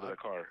smell out of the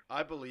car.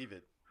 I believe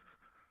it.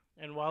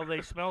 And while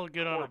they smell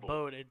good on a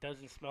boat, it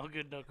doesn't smell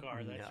good in a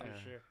car. That's for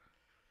sure.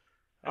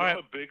 All right.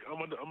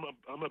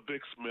 I'm a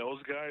big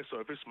smells guy, so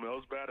if it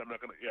smells bad, I'm not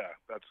gonna.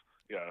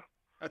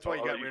 That's why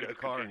you got rid of the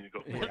car.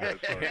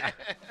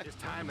 It's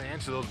time to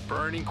answer those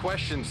burning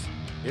questions.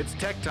 It's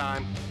tech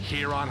time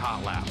here on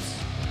Hot Laps.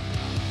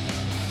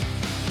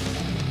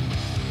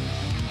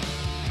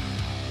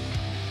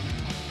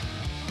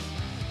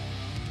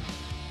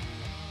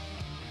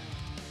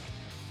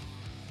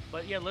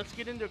 But yeah, let's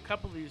get into a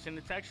couple of these, and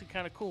it's actually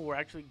kind of cool. We're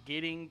actually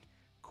getting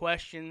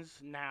questions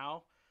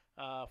now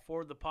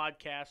for the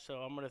podcast, so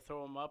I'm going to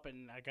throw them up,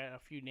 and I got a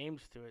few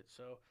names to it.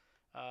 So,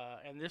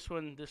 and this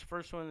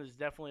first one is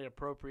definitely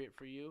appropriate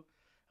for you.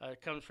 It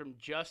comes from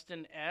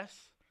Justin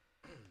S.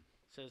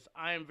 Says,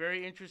 I am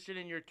very interested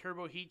in your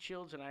turbo heat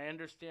shields, and I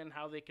understand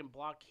how they can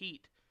block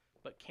heat,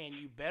 but can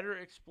you better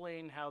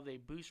explain how they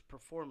boost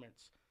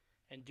performance?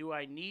 And do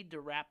I need to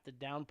wrap the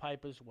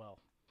downpipe as well?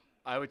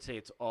 I would say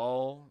it's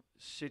all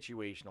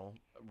situational.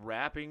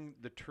 Wrapping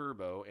the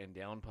turbo and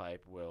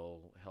downpipe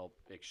will help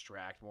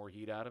extract more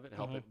heat out of it,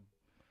 help it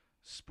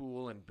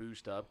spool and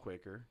boost up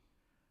quicker.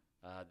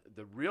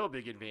 The real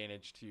big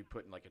advantage to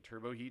putting like a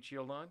turbo heat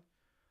shield on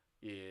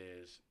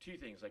is 2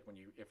 things. Like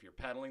if you're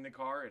pedaling the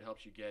car, it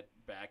helps you get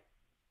back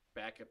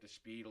up to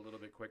speed a little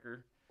bit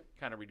quicker.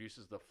 Kind of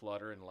reduces the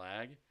flutter and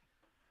lag.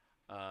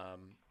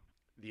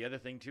 The other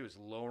thing too is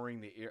lowering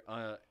the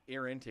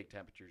air intake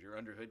temperatures, your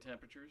underhood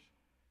temperatures.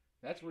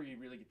 That's where you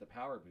really get the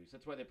power boost.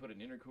 That's why they put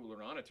an intercooler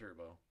on a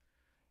turbo,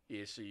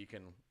 is so you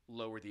can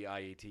lower the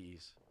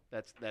IATs.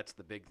 That's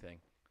the big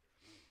thing.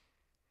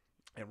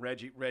 And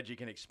Reggie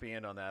can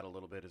expand on that a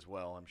little bit as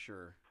well, I'm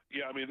sure.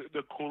 Yeah, I mean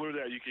the cooler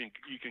that you can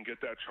get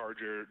the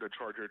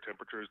charger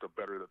temperatures, the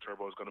better the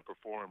turbo is going to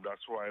perform.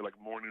 That's why like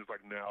mornings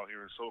like now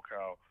here in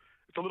SoCal,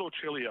 it's a little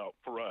chilly out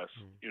for us.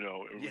 You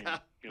know,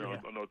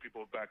 I know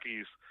people back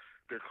east.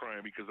 They're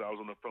crying because I was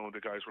on the phone with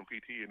the guys from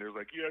PT, and they're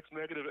like, "Yeah, it's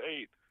 -8."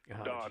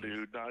 Nah,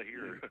 dude, not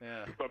here. But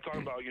I'm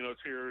talking about,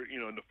 it's here,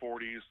 in the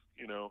 40s,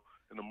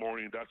 in the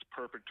morning. That's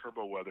perfect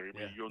turbo weather. I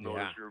mean, you'll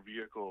notice your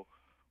vehicle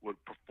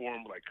would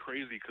perform like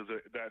crazy because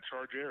that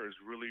charged air is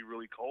really,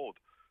 really cold,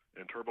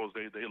 and turbos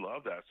they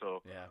love that.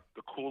 So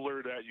the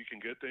cooler that you can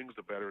get things,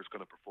 the better it's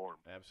going to perform.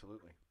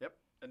 Absolutely. Yep.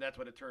 And that's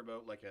what a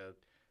turbo, like a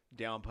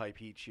downpipe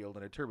heat shield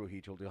and a turbo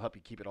heat shield, will help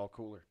you keep it all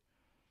cooler.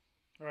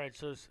 All right,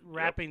 so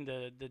wrapping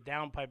the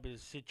downpipe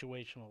is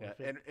situational.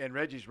 Yeah, and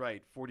Reggie's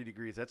right. 40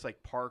 degrees. That's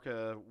like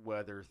parka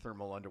weather,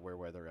 thermal underwear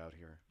weather out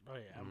here. Oh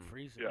yeah, I'm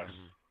freezing. Yes.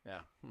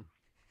 Yeah.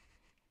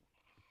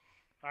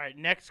 All right,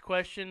 next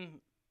question,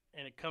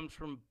 and it comes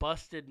from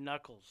Busted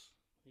Knuckles.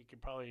 You can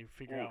probably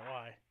figure out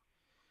why.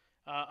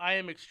 I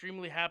am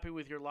extremely happy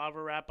with your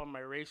lava wrap on my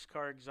race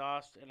car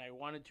exhaust, and I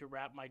wanted to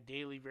wrap my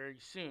daily very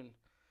soon,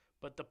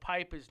 but the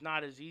pipe is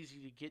not as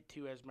easy to get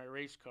to as my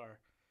race car.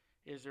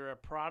 Is there a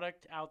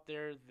product out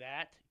there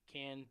that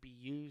can be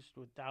used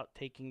without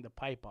taking the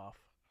pipe off?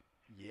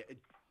 Yeah, it,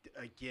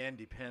 again,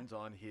 depends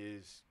on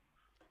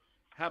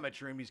how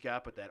much room he's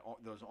got, but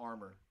those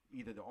armor,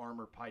 either the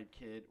armor pipe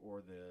kit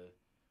or the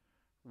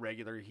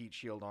regular heat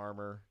shield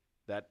armor,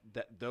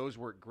 those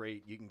work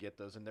great. You can get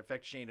those. And in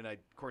fact, Shane and I,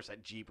 of course,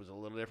 that Jeep was a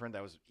little different.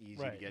 That was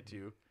easy to get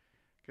to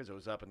because it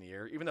was up in the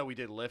air, even though we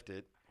did lift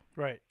it.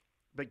 Right.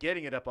 But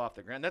getting it up off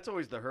the ground, that's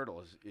always the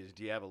hurdle is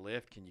do you have a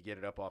lift? Can you get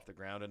it up off the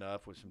ground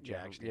enough with some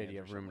jack stands? Yeah, do you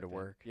have room to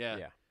work?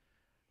 Yeah.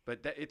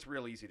 But it's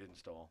real easy to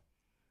install.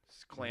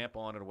 Just clamp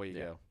on and away you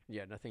go.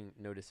 Yeah,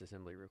 no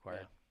disassembly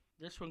required.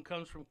 Yeah. This one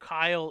comes from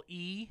Kyle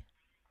E.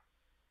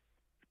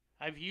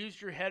 I've used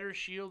your header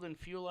shield and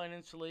fuel line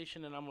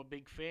insulation, and I'm a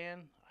big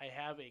fan. I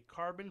have a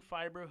carbon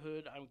fiber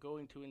hood I'm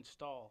going to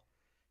install.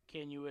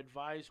 Can you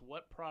advise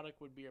what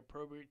product would be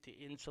appropriate to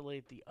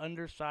insulate the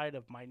underside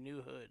of my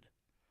new hood?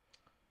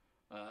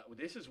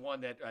 This is one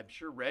that I'm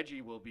sure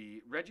Reggie will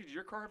be. Reggie, does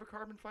your car have a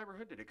carbon fiber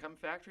hood? Did it come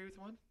factory with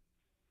one?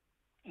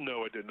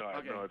 No, it did not.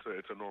 Okay. No,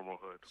 it's a normal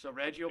hood. So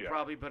Reggie will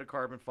probably put a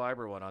carbon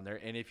fiber one on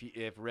there, and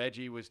if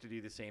Reggie was to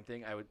do the same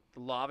thing, I would the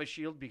Lava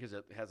Shield because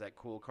it has that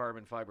cool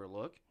carbon fiber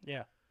look.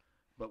 Yeah.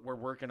 But we're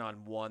working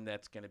on one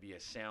that's going to be a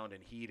sound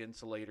and heat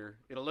insulator.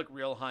 It'll look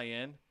real high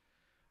end.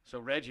 So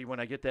Reggie,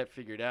 when I get that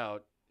figured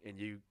out and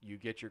you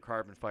get your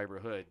carbon fiber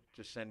hood,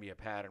 just send me a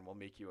pattern. We'll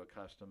make you a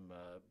custom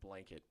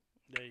blanket.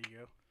 There you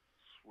go.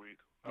 Sweet.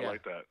 I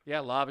like that. Yeah,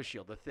 Lava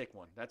Shield, the thick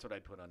one. That's what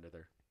I'd put under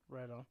there.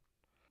 Right on.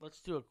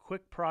 Let's do a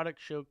quick product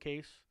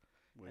showcase.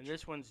 And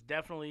this one's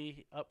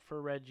definitely up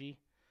for Reggie.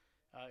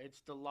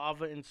 It's the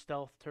Lava and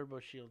Stealth Turbo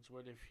Shields.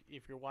 What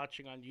if you're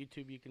watching on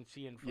YouTube, you can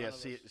see in front of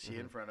us. Yeah, see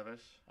in front of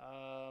us.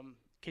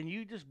 Can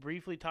you just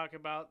briefly talk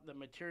about the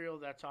material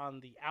that's on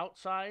the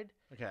outside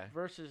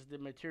versus the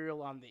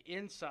material on the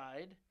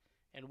inside,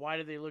 and why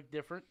do they look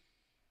different?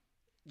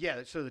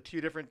 Yeah, so the two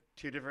different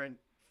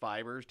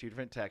fibers, two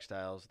different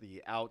textiles.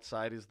 The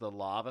outside is the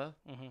lava.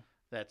 Mm-hmm.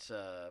 That's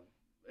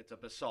it's a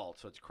basalt,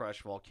 so it's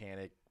crushed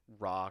volcanic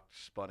rock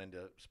spun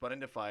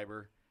into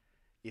fiber.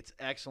 It's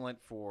excellent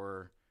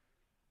for,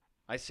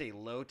 I say,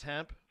 low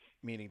temp,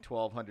 meaning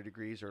 1,200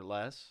 degrees or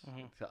less.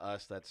 Mm-hmm. To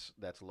us,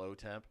 that's low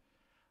temp,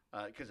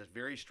 because it's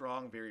very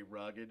strong, very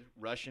rugged.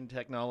 Russian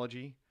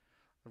technology.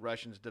 The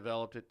Russians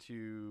developed it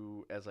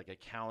as like a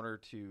counter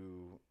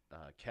to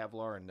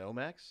Kevlar and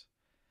Nomex.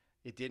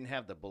 It didn't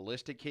have the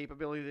ballistic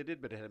capability they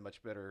did, but it had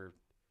much better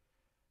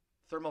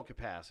thermal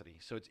capacity.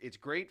 So it's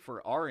great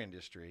for our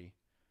industry.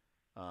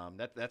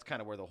 That's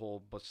kind of where the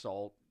whole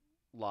basalt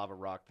lava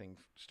rock thing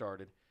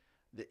started.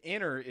 The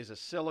inner is a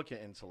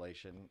silica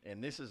insulation,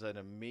 and this is an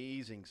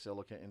amazing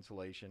silica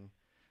insulation.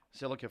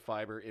 Silica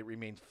fiber, it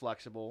remains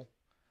flexible.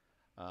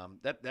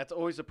 That's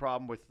always a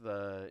problem with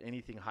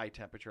anything high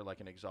temperature,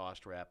 like an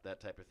exhaust wrap, that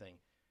type of thing.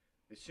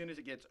 As soon as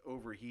it gets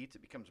overheats,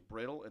 it becomes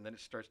brittle, and then it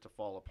starts to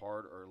fall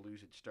apart or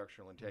lose its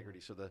structural integrity.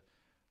 So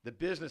the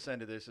business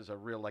end of this is a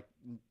real,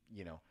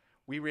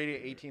 we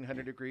radiate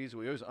 1,800 degrees.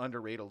 We always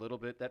underrate a little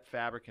bit. That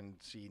fabric can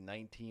see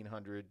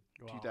 1,900,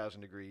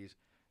 2,000 degrees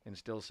and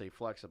still stay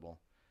flexible.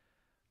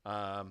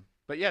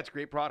 But yeah, it's a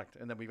great product.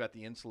 And then we've got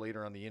the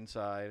insulator on the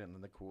inside and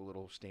then the cool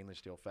little stainless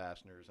steel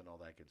fasteners and all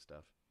that good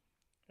stuff.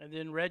 And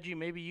then, Reggie,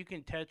 maybe you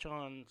can touch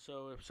on,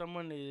 so if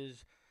someone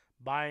is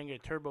buying a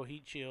turbo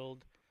heat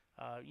shield,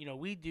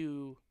 we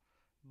do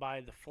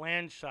by the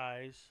flange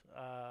size.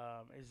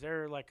 Is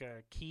there like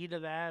a key to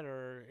that,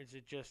 or is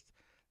it just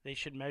they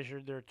should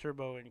measure their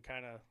turbo and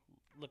kind of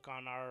look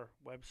on our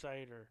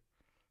website? Or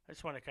I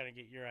just want to kind of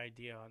get your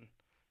idea on.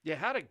 Yeah,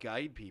 how to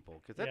guide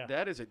people, because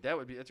that's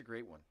a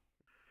great one.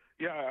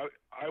 Yeah,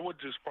 I would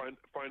just find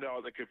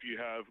out, like, if you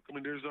have,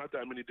 there's not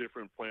that many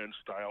different flange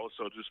styles,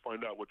 so just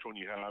find out which one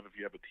you have. If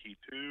you have a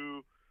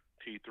T2,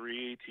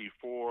 T3,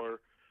 T4,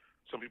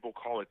 some people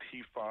call it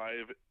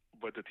T5,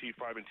 but the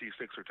T5 and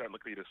T6 are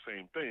technically the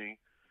same thing.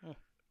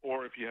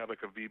 Or if you have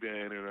like a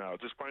V-band in and out,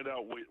 just find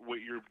out what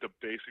the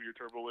base of your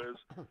turbo is,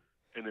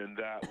 and then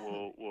that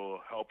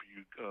will help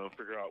you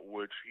figure out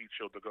which heat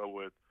shield to go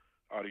with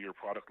out of your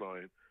product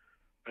line.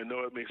 I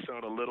know it may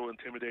sound a little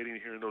intimidating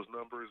hearing those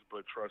numbers,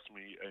 but trust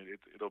me,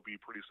 it'll be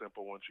pretty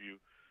simple once you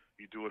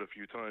do it a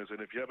few times.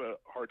 And if you have a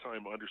hard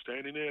time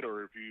understanding it,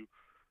 or if you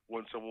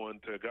want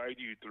someone to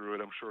guide you through it,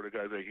 I'm sure the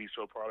guys at Heat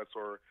Shield Products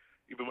or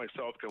even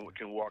myself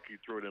can walk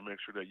you through it and make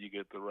sure that you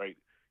get the right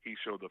heat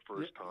shield the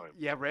first time.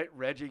 Yeah,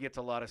 Reggie gets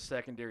a lot of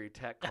secondary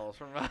tech calls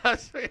from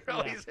us.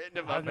 He's hitting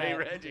him up, hey,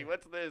 Reggie,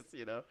 what's this,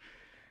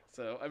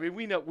 So,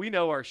 we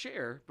know our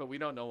share, but we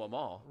don't know them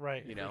all.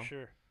 Right, for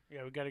sure.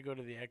 Yeah, we got to go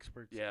to the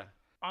experts. Yeah.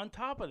 On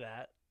top of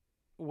that,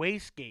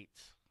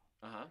 wastegates.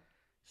 Uh-huh.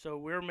 So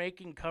we're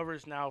making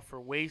covers now for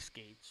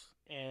wastegates,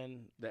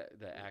 and the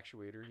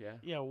actuator, yeah.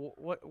 Yeah.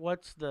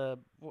 What's the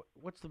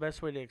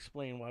best way to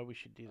explain why we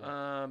should do that?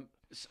 A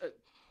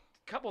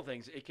couple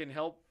things. It can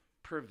help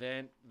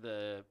prevent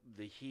the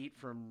heat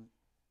from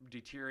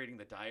deteriorating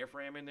the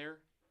diaphragm in there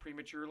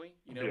prematurely.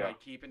 By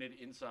keeping it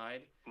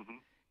inside. Mm-hmm.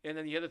 And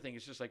then the other thing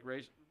is just like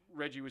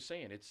Reggie was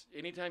saying. It's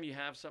anytime you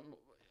have something.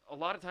 A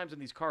lot of times in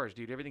these cars,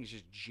 dude, everything's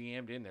just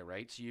jammed in there,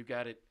 right? So you've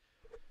got it.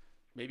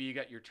 Maybe you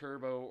got your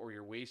turbo or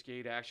your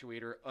wastegate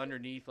actuator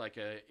underneath like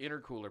a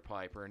intercooler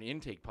pipe or an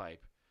intake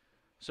pipe.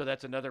 So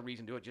that's another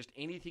reason to do it. Just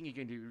anything you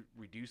can do,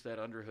 reduce that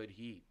underhood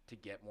heat to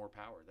get more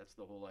power. That's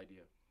the whole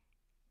idea.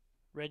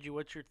 Reggie,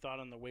 what's your thought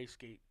on the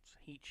wastegates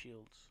heat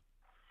shields?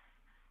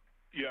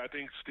 Yeah, I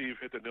think Steve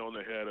hit the nail on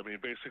the head.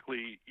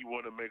 Basically, you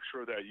want to make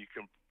sure that you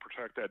can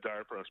protect that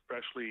diaphragm,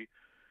 especially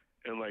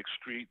in like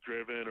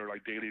street-driven or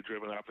like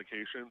daily-driven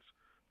applications.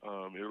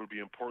 It'll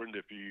be important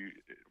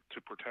to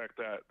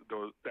protect that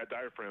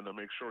diaphragm to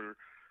make sure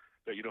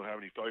that you don't have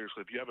any failures.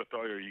 So if you have a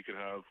failure, you can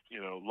have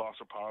loss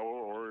of power,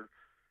 or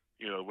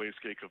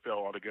wastegate can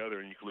fail altogether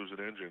and you can lose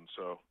an engine.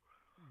 So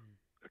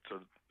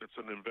it's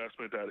an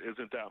investment that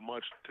isn't that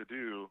much to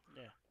do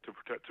to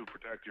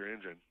protect your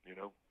engine.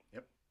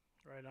 Yep.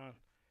 Right on.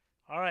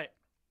 All right.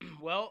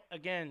 Well,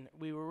 again,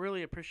 we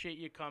really appreciate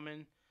you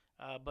coming.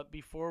 But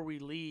before we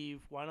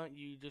leave, why don't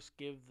you just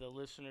give the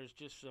listeners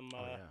just some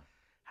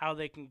how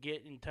they can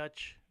get in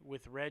touch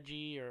with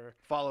Reggie or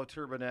follow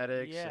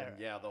Turbonetics Yeah. and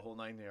the whole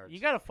 9 yards. you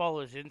got to follow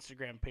his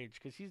Instagram page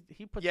because he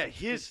puts some good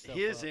his stuff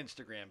his up.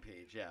 Instagram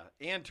page,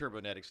 and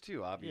Turbonetics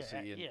too,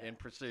 obviously, Yeah. and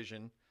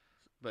Precision,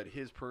 but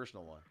his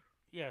personal one.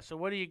 Yeah. So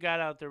what do you got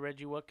out there,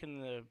 Reggie? What can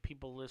the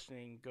people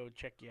listening go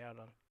check you out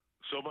on?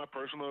 So my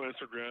personal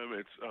Instagram,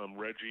 it's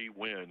Reggie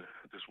Wynn.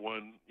 Just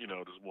one,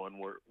 just one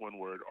word,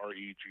 ReggieWynn.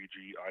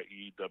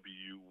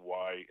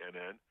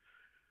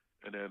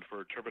 And then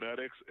for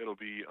Turbonetics, it'll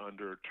be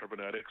under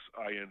Turbonetics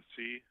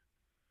INC.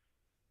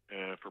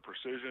 And for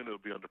Precision, it'll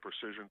be under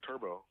Precision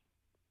Turbo.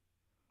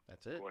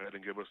 That's it. Go ahead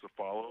and give us a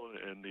follow,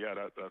 and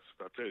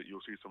that's it.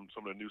 You'll see some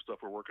of the new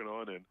stuff we're working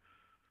on, and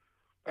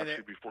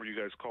actually before you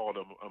guys called,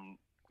 I'm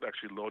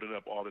actually loading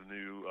up all the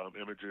new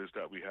images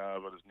that we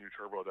have on this new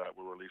turbo that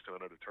we're releasing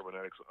under the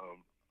Turbonetics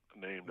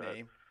name.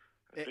 That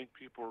I think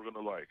people are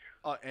gonna like.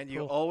 And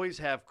you always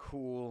have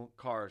cool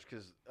cars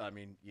because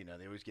they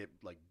always get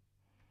like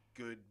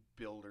good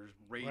builders,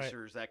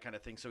 racers, that kind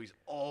of thing. So he's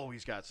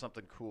always got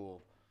something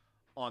cool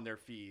on their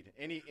feed.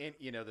 And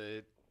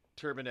the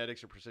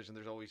Turbonetics or Precision,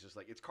 there's always just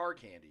like it's car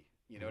candy.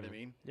 You know what I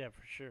mean? Yeah,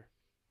 for sure.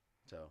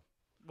 So.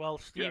 Well,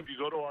 Steve. Yeah, if you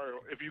go to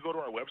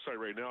our website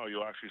right now,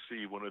 you'll actually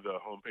see one of the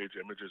homepage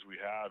images we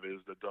have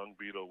is the Dung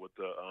Beetle with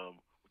the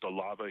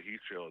lava heat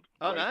shield.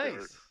 Oh,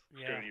 nice!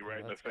 Staring you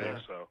right in the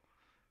face. So.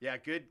 Yeah,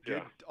 good.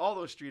 Yeah. All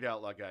those Street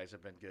Outlaw guys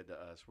have been good to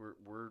us.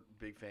 We're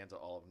big fans of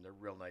all of them. They're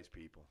real nice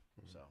people.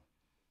 So.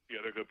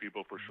 Yeah, they're good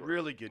people for sure.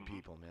 Really good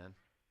people, man.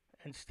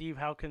 And Steve,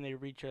 how can they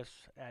reach us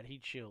at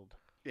Heat Shield?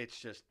 It's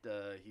just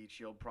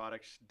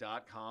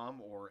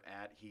heatshieldproducts.com or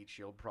at Heat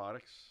Shield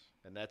Products,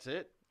 and that's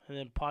it. And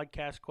then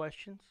podcast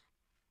questions?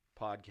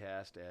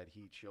 Podcast at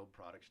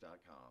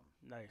heatshieldproducts.com.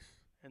 Nice.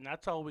 And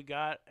that's all we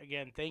got.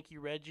 Again, thank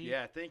you, Reggie.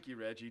 Yeah, thank you,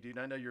 Reggie, dude.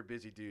 I know you're a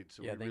busy dude,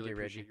 so we really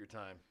appreciate your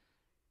time.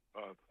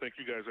 Thank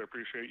you, guys. I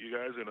appreciate you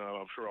guys, and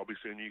I'm sure I'll be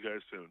seeing you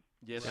guys soon.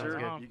 Yes, Sounds sir.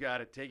 good. You got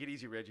it. Take it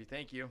easy, Reggie.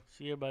 Thank you.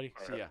 See you, buddy.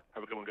 All See right. ya.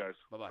 Have a good one, guys.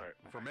 Bye-bye. All right.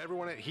 From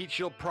everyone at Heat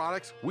Shield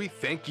Products, we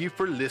thank you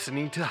for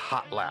listening to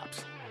Hot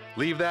Laps.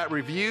 Leave that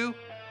review,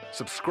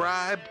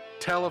 subscribe,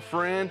 tell a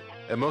friend,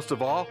 and most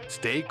of all,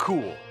 stay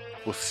cool.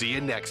 We'll see you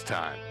next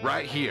time,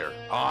 right here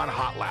on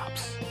Hot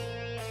Laps.